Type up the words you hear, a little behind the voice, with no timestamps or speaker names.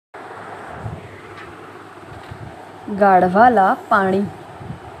गाढवाला पाणी.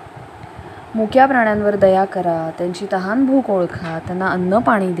 मुक्या प्राण्यांवर दया करा, त्यांची तहान भूक ओळखा, त्यांना अन्न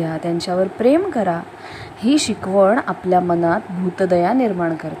पाणी द्या, त्यांच्यावर प्रेम करा. ही शिकवण आपल्या मनात भूतदया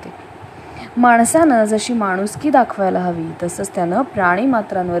निर्माण करते. माणसानं जशी माणुसकी दाखवायला हवी तसंच त्यानं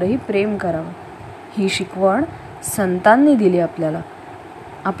प्राणीमात्रांवरही प्रेम करावं. ही शिकवण संतांनी दिली आपल्याला.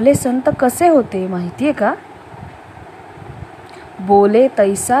 आपले संत कसे होते माहिती आहे का? बोले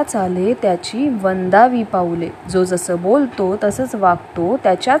तैसा चाले त्याची वंदावी पाऊले. जो जसं बोलतो तसंच वागतो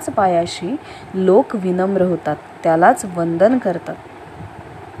त्याच्याच पायाशी लोक विनम्र होतात, त्यालाच वंदन करतात.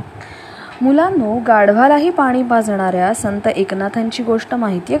 मुलांनो, गाढवालाही पाणी पाजणाऱ्या संत एकनाथांची गोष्ट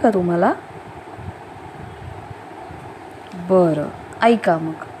माहिती आहे का तुम्हाला? बरं, ऐका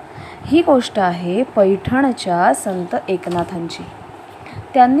मग. ही गोष्ट आहे पैठणच्या संत एकनाथांची.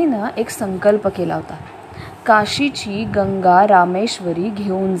 त्यांनी एक संकल्प केला होता, काशीची गंगा रामेश्वरी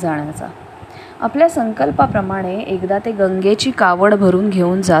घेऊन जाण्याचा. आपल्या संकल्पाप्रमाणे एकदा ते गंगेची कावड भरून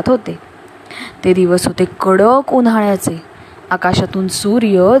घेऊन जात होते. ते दिवस होते कडक उन्हाळ्याचे. आकाशातून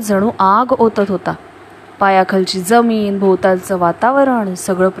सूर्य जणू आग ओतत होता. पायाखालची जमीन, भोवतालचं वातावरण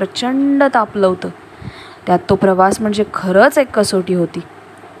सगळं प्रचंड तापलं होतं. त्यात तो प्रवास म्हणजे खरंच एक कसोटी होती.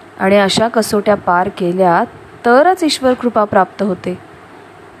 आणि अशा कसोट्या पार केल्या तरच ईश्वर कृपा प्राप्त होते.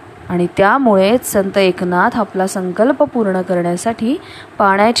 आणि त्यामुळेच संत एकनाथ आपला संकल्प पूर्ण करण्यासाठी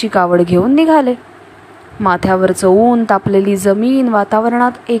पाण्याची कावड घेऊन निघाले. माथ्यावरचं ऊन, तापलेली जमीन,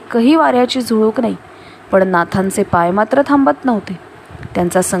 वातावरणात एकही वाऱ्याची झुळूक नाही. पण नाथांचे पाय मात्र थांबत नव्हते.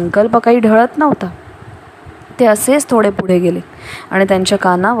 त्यांचा संकल्प काही ढळत नव्हता. ते असेच थोडे पुढे गेले आणि त्यांच्या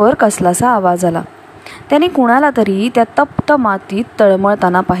कानावर कसलासा आवाज आला. त्यांनी कुणाला तरी त्या तप्त मातीत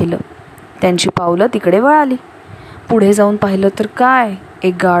तळमळताना पाहिलं. त्यांची पावलं तिकडे वळाली. पुढे जाऊन पाहिलं तर काय,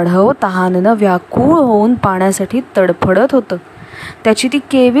 एक गाढव तहानेनं व्याकुळ होऊन पाण्यासाठी तडफडत होतं. त्याची ती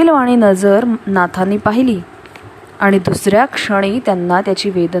केविलवाणी नजर नाथांनी पाहिली आणि दुसऱ्या क्षणी त्यांना त्याची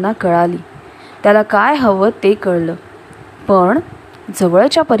वेदना कळाली. त्याला काय हवं ते कळलं. पण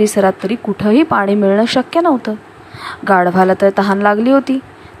जवळच्या परिसरात तरी कुठंही पाणी मिळणं शक्य नव्हतं. गाढवाला तर तहान लागली होती.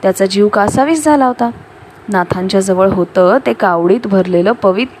 त्याचा जीव कासावीस झाला होता. नाथांच्या जवळ होतं ते कावडीत भरलेलं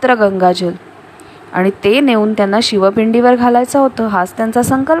पवित्र गंगाजल आणि ते नेऊन त्यांना शिवपिंडीवर घालायचं होतं. हाच त्यांचा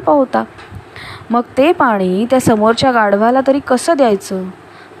संकल्प होता. मग ते पाणी त्या समोरच्या गाढवाला तरी कसं द्यायचं?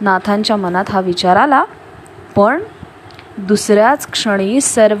 नाथांच्या मनात हा विचार आला. पण दुसऱ्याच क्षणी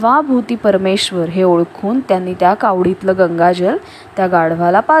सर्वाभूती परमेश्वर हे ओळखून त्यांनी त्या कावडीतलं गंगाजल त्या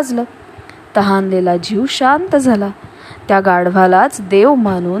गाढवाला पाजलं. तहानलेला जीव शांत झाला. त्या गाढवालाच देव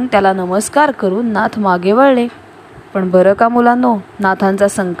मानून त्याला नमस्कार करून नाथ मागे वळले. पण बरं का मुलांनो, नाथांचा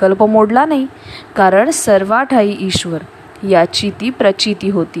संकल्प मोडला नाही. कारण सर्वाठाई ईश्वर याची ती प्रचिती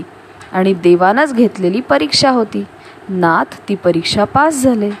होती आणि देवानंच घेतलेली परीक्षा होती. नाथ ती परीक्षा पास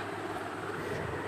झाले.